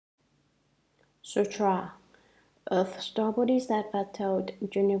Sutra. Earth-star Bodhisattva told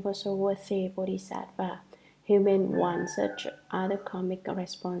universal worthy Bodhisattva, human one, such are the karmic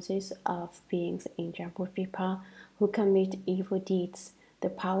responses of beings in Jambudvipa who commit evil deeds. The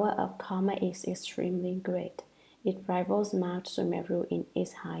power of karma is extremely great. It rivals Mount Sumeru in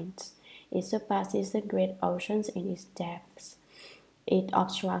its heights. It surpasses the great oceans in its depths. It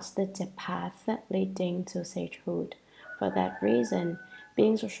obstructs the path leading to sagehood. For that reason,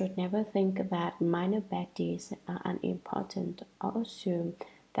 beings should never think that minor bad deeds are unimportant or assume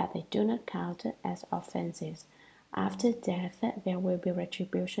that they do not count as offenses. After death, there will be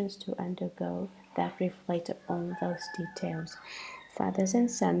retributions to undergo that reflect on those details. Fathers and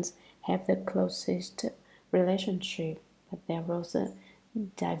sons have the closest relationship, but there was a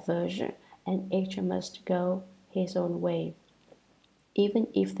diversion, and each must go his own way. Even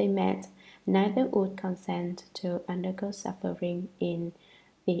if they met, neither would consent to undergo suffering in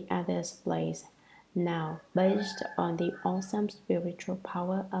the other's place. Now, based on the awesome spiritual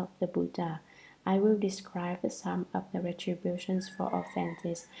power of the Buddha, I will describe some of the retributions for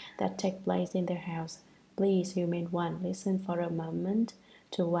offenses that take place in the house. Please, human one, listen for a moment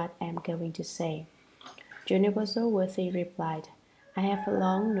to what I am going to say. Universal Worthy replied, I have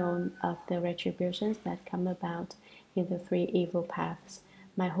long known of the retributions that come about in the three evil paths.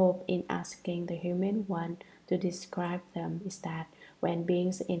 My hope in asking the human one to describe them is that when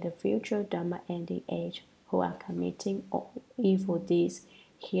beings in the future Dharma ending age who are committing evil deeds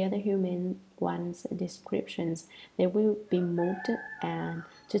hear the human one's descriptions, they will be moved and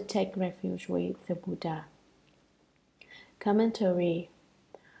to take refuge with the Buddha. Commentary.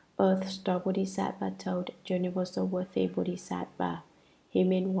 Earth-star Bodhisattva told universal worthy Bodhisattva,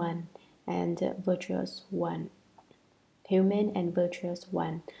 human one and virtuous one. Human and virtuous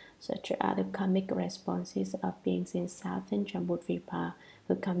one, such are the karmic responses of beings in southern Jambudvipa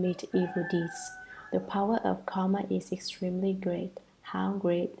who commit evil deeds. The power of karma is extremely great. How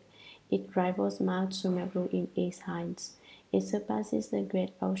great? It rivals Mount Sumeru in its heights. It surpasses the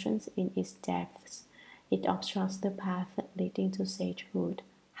great oceans in its depths. It obstructs the path leading to sagehood.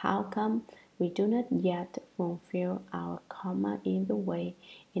 How come we do not yet fulfill our karma in the way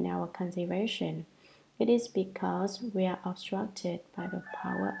in our cultivation? It is because we are obstructed by the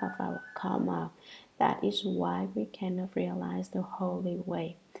power of our karma. That is why we cannot realize the holy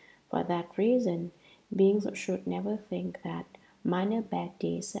way. For that reason, beings should never think that minor bad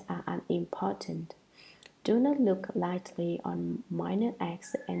deeds are unimportant. Do not look lightly on minor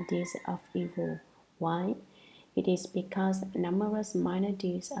acts and deeds of evil. Why? It is because numerous minor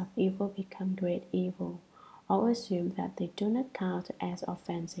deeds of evil become great evil, or assume that they do not count as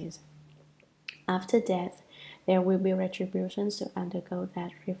offenses. After death, there will be retributions to undergo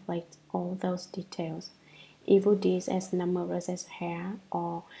that reflect all those details. Evil deeds as numerous as hair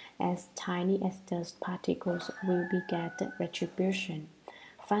or as tiny as dust particles will beget retribution.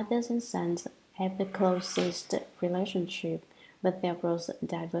 Fathers and sons have the closest relationship, but there grows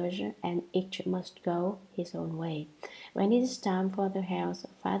diversion and each must go his own way. When it is time for the house,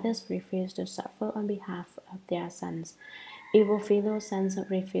 fathers refuse to suffer on behalf of their sons. Evil fellow sons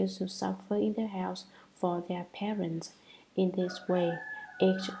refuse to suffer in the house for their parents. In this way,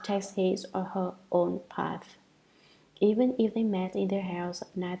 each takes his or her own path. Even if they met in the house,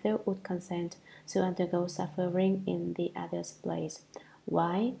 neither would consent to undergo suffering in the other's place.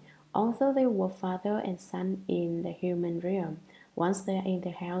 Why? Although they were father and son in the human realm, once they are in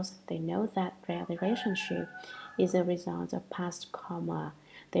the house, they know that their relationship is a result of past karma.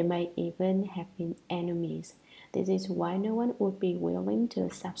 They may even have been enemies. This is why no one would be willing to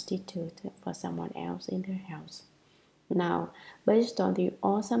substitute for someone else in their house. Now, based on the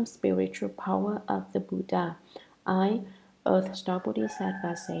awesome spiritual power of the Buddha, I, Earth-star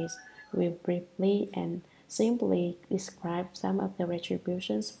Bodhisattva says, will briefly and simply describe some of the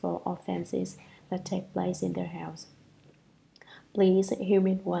retributions for offenses that take place in their house. Please,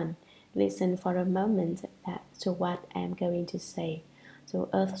 human one, listen for a moment to what I am going to say. So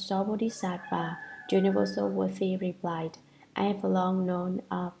Earth-star Bodhisattva, universal worthy, replied, I have long known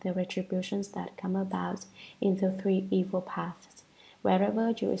of the retributions that come about in the three evil paths.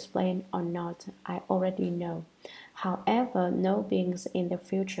 Wherever you explain or not, I already know. However, no beings in the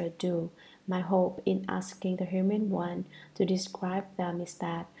future do. My hope in asking the human one to describe them is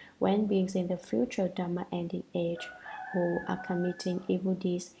that when beings in the future Dharma ending age who are committing evil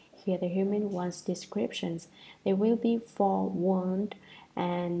deeds hear the human one's descriptions, they will be forewarned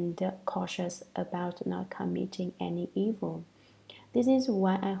and cautious about not committing any evil. This is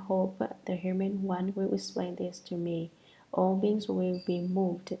why I hope the human one will explain this to me. All beings will be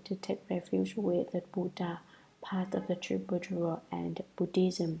moved to take refuge with the Buddha, part of the true Buddha and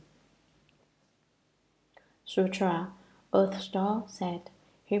Buddhism. Sutra. Earth Star said,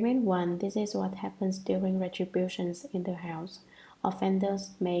 Human one, this is what happens during retributions in the house.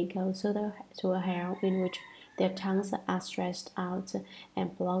 Offenders may go to a hell in which their tongues are stretched out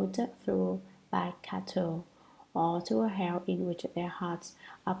and plowed through by cattle, or to a hell in which their hearts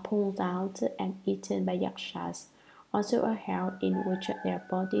are pulled out and eaten by yakshas, or to a hell in which their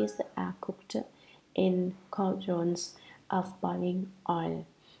bodies are cooked in cauldrons of boiling oil,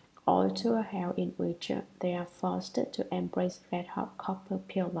 or to a hell in which they are forced to embrace red-hot copper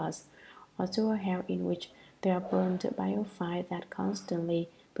pillars, or to a hell in which they are burned by a fire that constantly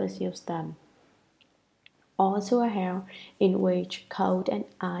pursues them, or to a hell in which cold and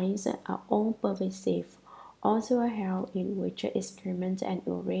ice are all pervasive, or to a hell in which excrement and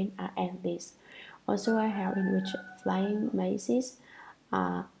urine are endless, or to a hell in which flying mazes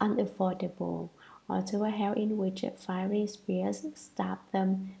are unavoidable, or to a hell in which fiery spears stab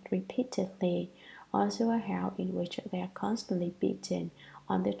them repeatedly, or to a hell in which they are constantly beaten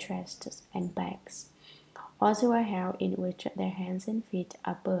on the chests and backs, or to a hell in which their hands and feet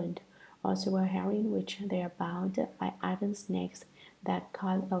are burned, or to a hell in which they are bound by iron snakes that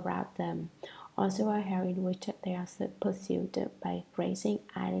coil around them, or to a hell in which they are pursued by racing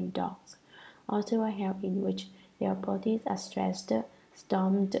iron dogs, or to a hell in which their bodies are stretched,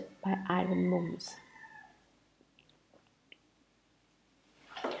 stormed by iron moons.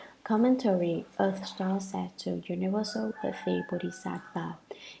 Commentary. Earth Star said to Universal Worthy Bodhisattva,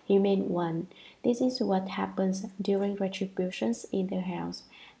 Human one, this is what happens during retributions in the house,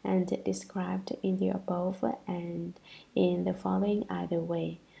 and described in the above and in the following either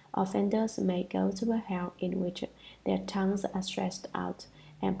way. Offenders may go to a hell in which their tongues are stretched out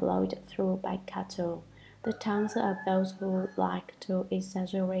and blowed through by cattle. The tongues of those who like to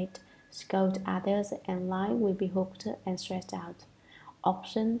exaggerate, scold others, and lie will be hooked and stretched out.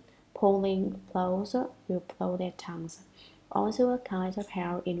 Oxen pulling plows will plow their tongues. Also a kind of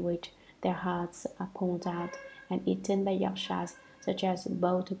hell in which their hearts are pulled out and eaten by yakshas such as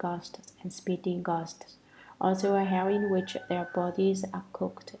boat ghosts and speeding ghosts. Also a hell in which their bodies are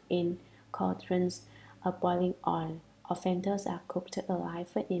cooked in cauldrons of boiling oil. Offenders are cooked alive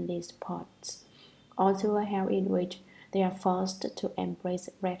in these pots. Also a hell in which they are forced to embrace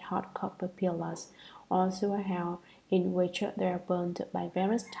red-hot copper pillars. Also a hell in which they are burned by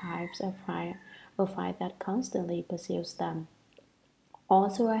various types of fire, a fire that constantly pursues them.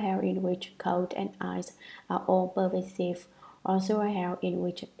 Also a hell in which cold and ice are all pervasive. Also a hell in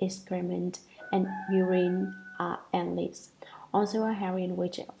which excrement and urine are endless. Also a hell in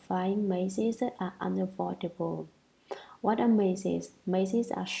which flying mazes are unavoidable. What are mazes?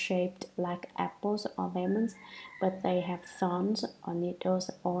 Mazes are shaped like apples or lemons, but they have thorns or needles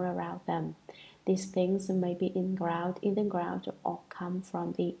all around them. These things may be in the ground or come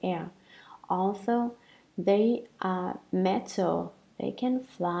from the air. Although they are metal, they can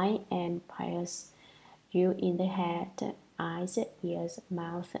fly and pierce you in the head, eyes, ears,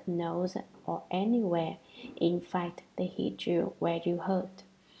 mouth, nose, or anywhere. In fact, they hit you where you hurt.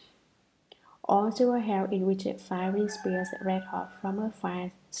 Also a hell in which fiery spears red hot from a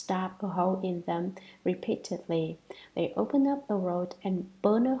fire stab a hole in them repeatedly. They open up a road and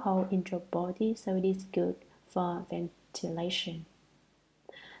burn a hole in your body so it is good for ventilation.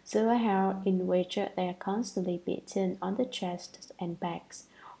 So a hell in which they are constantly beaten on the chests and backs.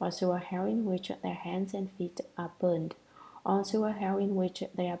 Also a hell in which their hands and feet are burned. Also a hell in which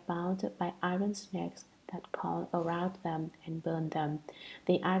they are bound by iron snakes that coil around them and burn them.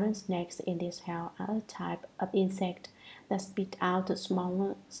 The iron snakes in this hell are a type of insect that spit out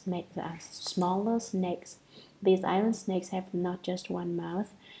smaller snakes. These iron snakes have not just one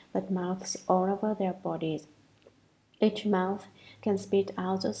mouth, but mouths all over their bodies. Each mouth can spit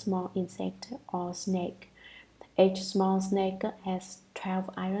out a small insect or snake. Each small snake has 12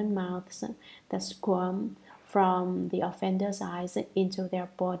 iron mouths that squirm from the offender's eyes into their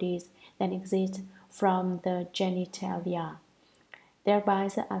bodies that exist from the genitalia. Their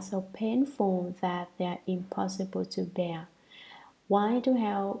bites are so painful that they are impossible to bear. Why do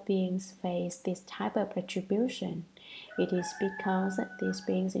hell beings face this type of retribution? It is because these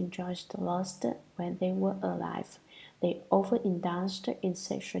beings enjoyed lust when they were alive. They overindulged in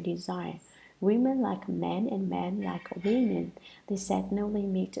sexual desire. Women like men and men like women. They set no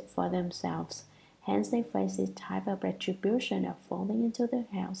limit for themselves. Hence they face this type of retribution of falling into the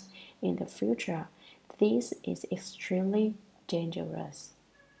hells in the future. This is extremely dangerous.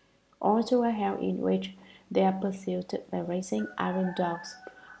 Also a hell in which they are pursued by racing iron dogs.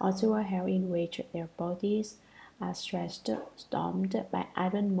 Also a hell in which their bodies are stretched, stormed by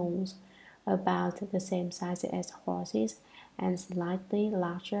iron moons, about the same size as horses and slightly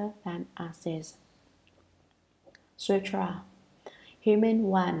larger than asses. Sutra. Human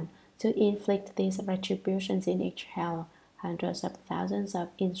 1. To inflict these retributions in each hell, hundreds of thousands of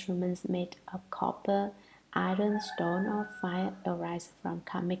instruments made of copper, iron, stone, or fire arise from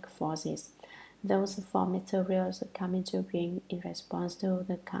karmic forces. Those four materials come into being in response to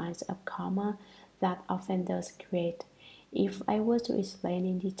the kinds of karma that offenders create. If I were to explain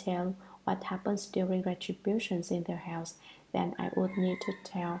in detail what happens during retributions in the hells, then I would need to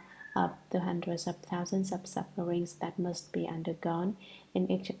tell of the hundreds of thousands of sufferings that must be undergone in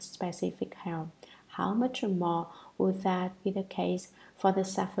each specific hell. How much more would that be the case for the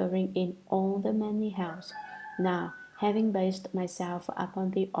suffering in all the many hells? Now, having based myself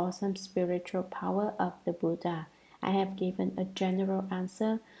upon the awesome spiritual power of the Buddha, I have given a general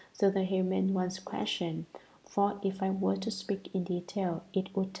answer to the human one's question, for if I were to speak in detail,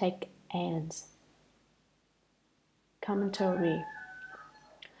 it would take aeons. Commentary.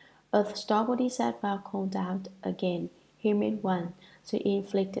 Earth-star Bodhisattva called out again, Human 1, to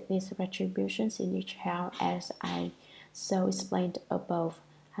inflict these retributions in each hell as I so explained above.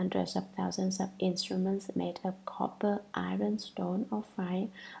 Hundreds of thousands of instruments made of copper, iron, stone, or fire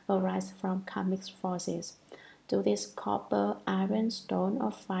arise from karmic forces. Do these copper, iron, stone,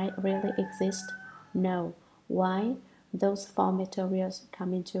 or fire really exist? No. Why? Those four materials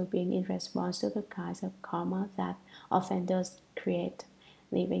come into being in response to the kinds of karma that offenders create.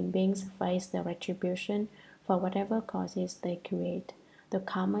 Living beings face the retribution for whatever causes they create. The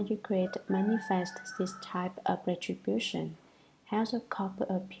karma you create manifests this type of retribution. Hells of copper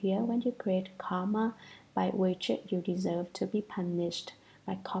appear when you create karma by which you deserve to be punished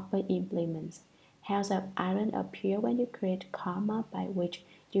by copper implements. Hells of iron appear when you create karma by which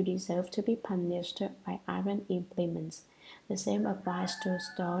you deserve to be punished by iron implements. The same applies to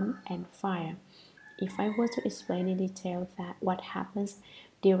stone and fire. If I were to explain in detail that what happens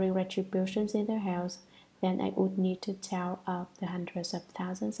during retributions in the hells, then I would need to tell of the hundreds of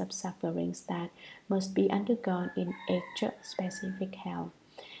thousands of sufferings that must be undergone in each specific hell.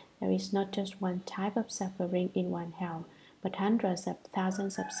 There is not just one type of suffering in one hell, but hundreds of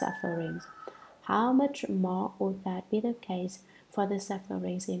thousands of sufferings. How much more would that be the case for the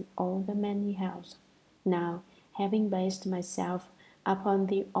sufferings in all the many hells? Now, having based myself upon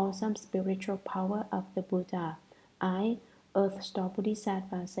the awesome spiritual power of the Buddha, I, Earth-star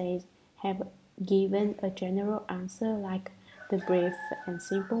Bodhisattva says, have given a general answer like the brief and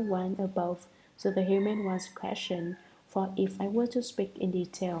simple one above to the human one's question, for if I were to speak in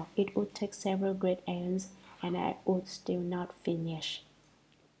detail, it would take several great aeons, and I would still not finish.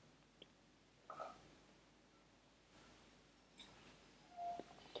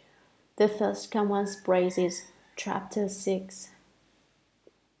 The first command's praises, Chapter 6.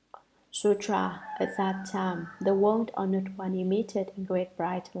 Sutra. At that time, the world-honored one emitted a great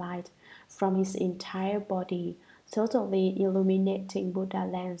bright light from his entire body, totally illuminating Buddha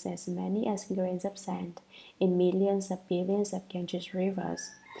lands as many as grains of sand in millions of billions of Ganges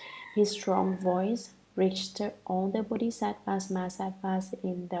rivers. His strong voice reached all the Bodhisattvas, Mahasattvas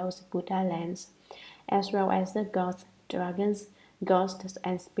in those Buddha lands, as well as the gods, dragons, ghosts,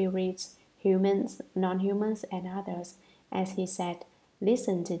 and spirits, humans, non-humans, and others, as he said,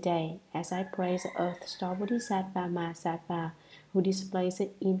 Listen today as I praise Earth-star Bodhisattva Mahasattva, who displays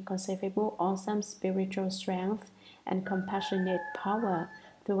inconceivable awesome spiritual strength and compassionate power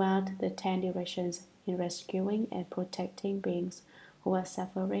throughout the 10 directions in rescuing and protecting beings who are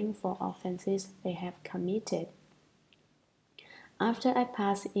suffering for offenses they have committed. After I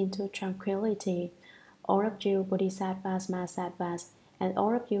pass into tranquility, all of you Bodhisattvas, Mahasattvas, and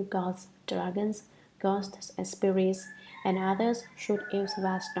all of you gods, dragons, ghosts, and spirits, and others should use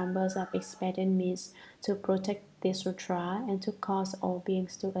vast numbers of expedient means to protect the sutra and to cause all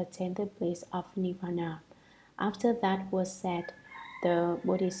beings to attain the bliss of nirvana. After that was said, a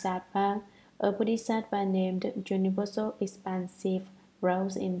bodhisattva named Universal Expansive,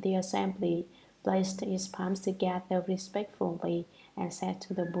 rose in the assembly, placed his palms together respectfully, and said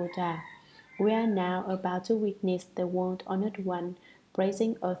to the Buddha, We are now about to witness the world-honored one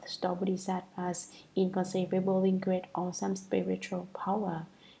praising Earth-star Bodhisattvas' inconceivably great awesome spiritual power.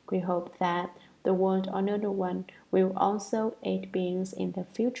 We hope that the world-honored one will also aid beings in the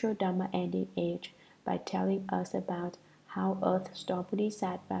future Dharma ending age by telling us about how Earth-star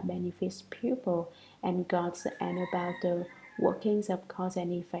Bodhisattva benefits people and gods and about the workings of cause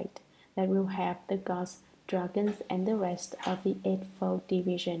and effect that will help the gods, dragons, and the rest of the Eightfold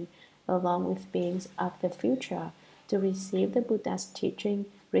Division, along with beings of the future, to receive the Buddha's teaching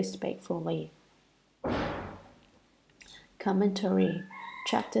respectfully. Commentary.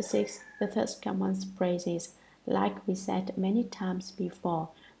 Chapter 6. The first command's praises. Like we said many times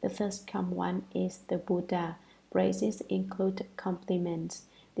before, the first command is the Buddha. Praises include compliments.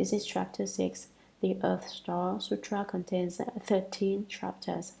 This is chapter 6. The Earth Star Sutra contains 13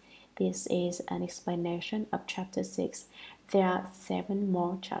 chapters. This is an explanation of chapter 6. There are 7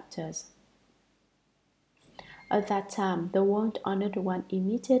 more chapters. At that time, the world honored one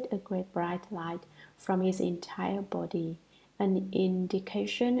emitted a great bright light from his entire body, an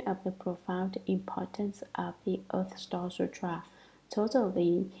indication of the profound importance of the Earth Star Sutra,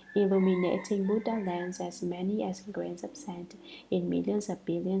 totally illuminating Buddha lands as many as grains of sand in millions of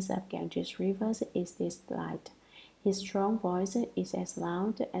billions of Ganges rivers is this light. His strong voice is as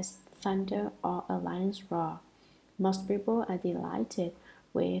loud as thunder or a lion's roar. Most people are delighted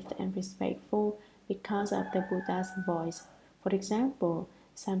with and respectful because of the Buddha's voice. For example,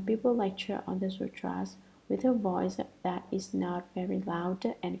 some people lecture on the sutras with a voice that is not very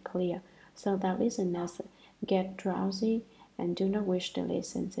loud and clear, so that listeners get drowsy and do not wish to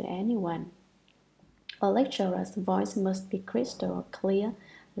listen to anyone. A lecturer's voice must be crystal clear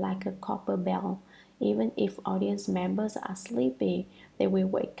like a copper bell. Even if audience members are sleepy, they will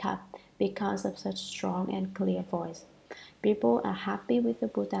wake up because of such strong and clear voice. People are happy with the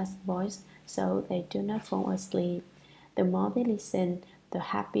Buddha's voice, so they do not fall asleep. The more they listen, the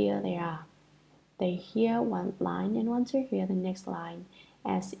happier they are. They hear one line and want to hear the next line,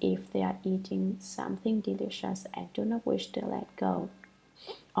 as if they are eating something delicious and do not wish to let go.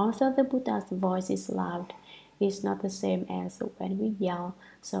 Although the Buddha's voice is loud, it is not the same as when we yell,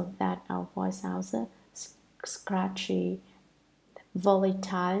 so that our voice sounds scratchy,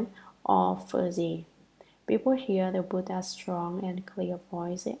 volatile, or fuzzy. People hear the Buddha's strong and clear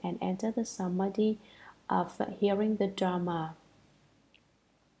voice and enter the samadhi of hearing the Dharma.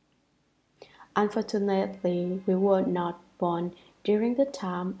 Unfortunately, we were not born during the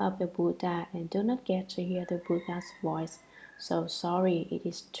time of the Buddha and do not get to hear the Buddha's voice. So sorry, it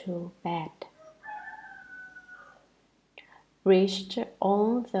is too bad. Reached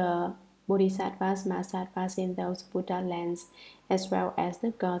all the Bodhisattvas, Mahasattvas in those Buddha lands, as well as the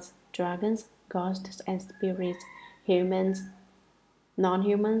gods, dragons, ghosts, and spirits, humans,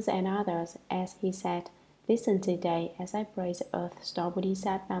 non-humans, and others, as he said, listen today as I praise Earth Star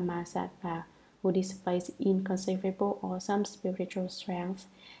Bodhisattva Mahasattva, who displays inconceivable awesome spiritual strength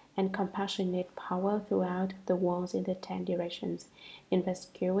and compassionate power throughout the worlds in the 10 directions, in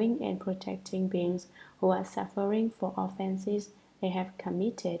rescuing and protecting beings who are suffering for offenses they have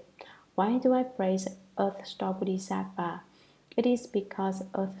committed. Why do I praise Earth Star Bodhisattva? It is because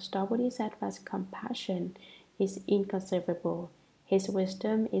Earth Star Bodhisattva's compassion is inconceivable, his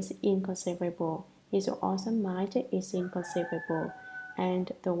wisdom is inconceivable, his awesome mind is inconceivable,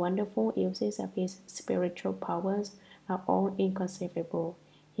 and the wonderful uses of his spiritual powers are all inconceivable.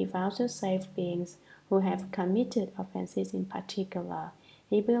 He vows to save beings who have committed offenses in particular.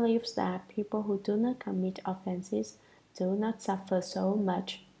 He believes that people who do not commit offenses do not suffer so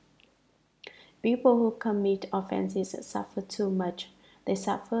much. People who commit offenses suffer too much. They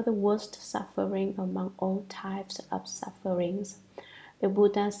suffer the worst suffering among all types of sufferings. The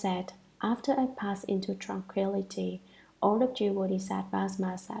Buddha said, after I pass into tranquility, all of you Bodhisattvas,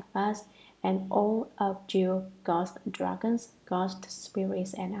 Mahasattvas, and all of you gods, dragons, ghost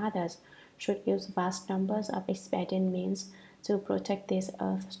spirits, and others should use vast numbers of expedient means to protect this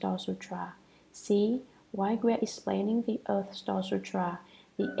Earth Star Sutra. See, while we are explaining the Earth Star Sutra,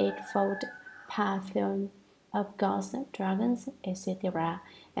 the Eightfold Pantheon of gods, dragons, etc.,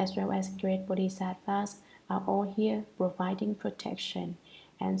 as well as great bodhisattvas, are all here providing protection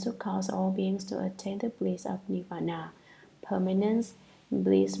and to cause all beings to attain the bliss of nirvana, permanence,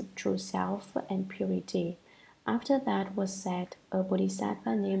 bliss through self, and purity. After that was said, a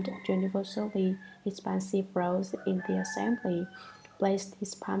bodhisattva named universally expansive rose in the assembly, placed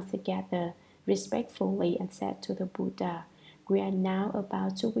his palms together respectfully, and said to the Buddha, we are now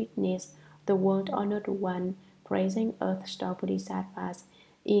about to witness the world-honored one praising Earth Star Bodhisattvas,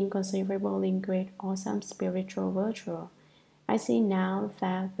 inconceivably great, awesome spiritual virtue. I see now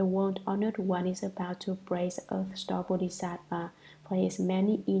that the world-honored one is about to praise Earth Star Bodhisattva for his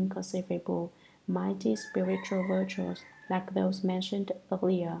many inconceivable, mighty spiritual virtues like those mentioned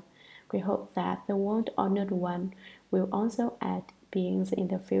earlier. We hope that the world-honored one will also add beings in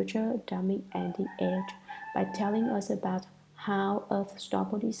the future Dharmic ending age by telling us about how Earth Star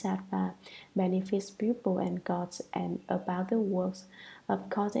Bodhisattva benefits people and gods, and about the works of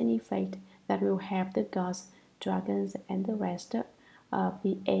cause and effect that will help the gods, dragons, and the rest of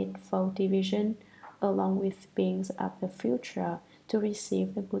the Eightfold Division, along with beings of the future, to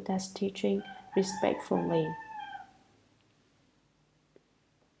receive the Buddha's teaching respectfully.